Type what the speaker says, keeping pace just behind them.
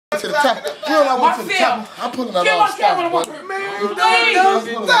to the top. When I went to the top, I'm pulling out all stuff.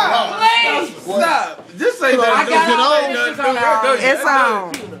 Please, stop. This ain't that. It's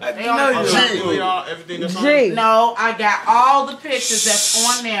on. G. No, I got all the pictures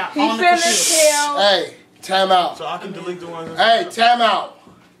that's on there. He finished him. Hey, time out. So I can delete the ones. Hey, time out.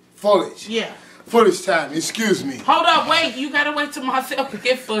 Footage. Yeah. Footage time. Excuse me. Hold up, wait. You gotta wait till myself to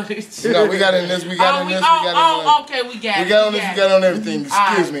get footage. No, we got in this. We got in this. We got in okay, we got it. We got on this. We got on everything.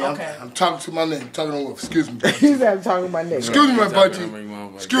 Excuse me. Okay. I'm talking to my name. Talking to Wolf. Excuse me. He said talking about nigga. Excuse me, my buddy.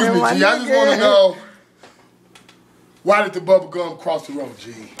 Excuse me, G. I just want to know, why did the bubblegum cross the road,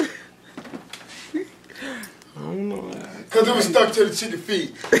 G? I don't know. Because it was stuck to the chicken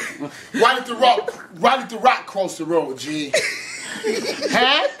feet. Why did the rock cross the road, G?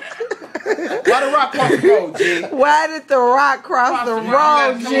 Huh? Why the rock cross the road, G? Why did the rock cross the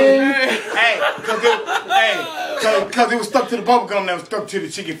road, G? Hey, because it was stuck to the bubblegum that was stuck to the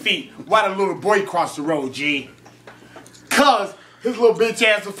chicken feet. Why the little boy crossed the road, G? Because his little bitch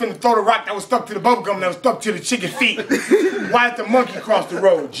ass was finna throw the rock that was stuck to the bubblegum that was stuck to the chicken feet. Why did the monkey cross the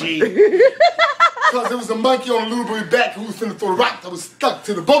road, G? Because there was a monkey on the little boy's back who was finna throw the rock that was stuck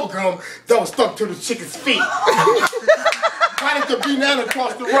to the bubblegum that was stuck to the chicken's feet. Why did the banana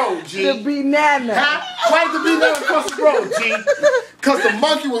cross the road, G? The banana. Huh? Why did the banana cross the road, G? Because the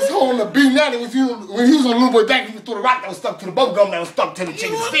monkey was holding the banana when he was on the little boy's back, he threw the rock that was stuck to the bubblegum that was stuck to the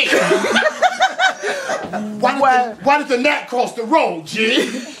chicken's feet. Why did the gnat cross the road, G?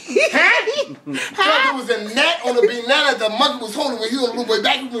 Huh? Because there was a gnat on the banana the monkey was holding when he was on the little boy's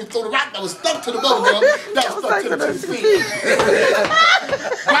back, he threw the rock that was stuck to the bubblegum that was stuck to the chicken's feet.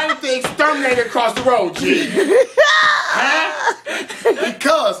 Why did the exterminator cross the road, G? Huh?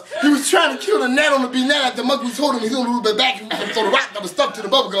 Because he was trying to kill the gnat on the banana that the monkey was holding. He was a little bit back. He was going to throw the rock that was stuck to the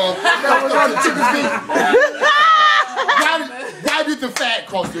bubblegum that was stuck to the chicken's feet. Why did the fat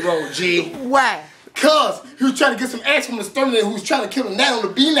cross the road, G? Why? Because he was trying to get some ass from the exterminator who was trying to kill the gnat on the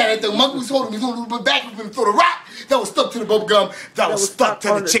banana that the monkey was holding. He was a little bit back. He was going to throw the rock that was stuck to the bubblegum that was stuck to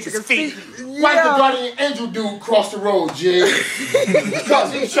the chicken's feet. Why did the guardian angel dude cross the road, G?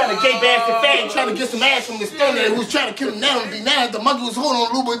 Because he was trying to gape ass the fat, trying to get some ass from the exterminator who was trying to kill the gnat on the banana. The monkey was holding on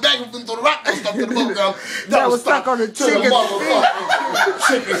a little bit back. He was going to throw the rock that was stuck to the bubblegum that was stuck on the chicken's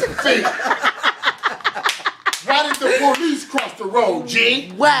feet. Why did the police cross the road,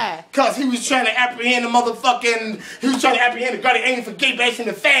 G? Why? Because he was trying to apprehend the guardian angel for gay bashing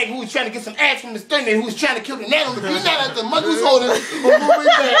the fag who was trying to get some ass from the exterminator who was trying to kill the gnat on the banana that the monkey was holding on the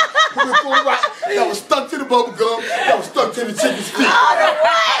way back that was stuck to the bubblegum that was stuck to the chicken's feet.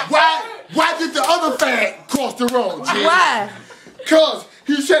 Why did the other fag cross the road, G? Why? Because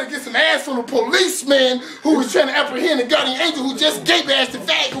he was trying to get some ass from the policeman who was trying to apprehend the guardian angel who just gay bashed the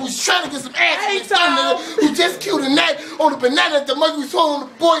fag who was trying to get some ass from the exterminator who just killed a gnat on the banana that the monkey was holding on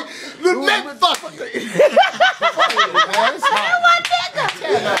the boy. Little gnat, fuck you.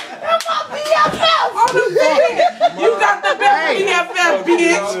 You got the best BFF,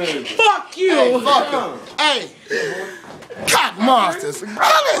 bitch. Fuck you. Hey, fuck him. Hey. Cock monsters.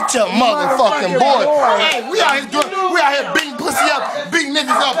 Holla at your motherfucking boy. Hey, we out here beating pussy up, beating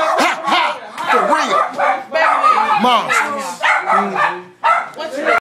niggas up. Ha ha. For real. Monsters.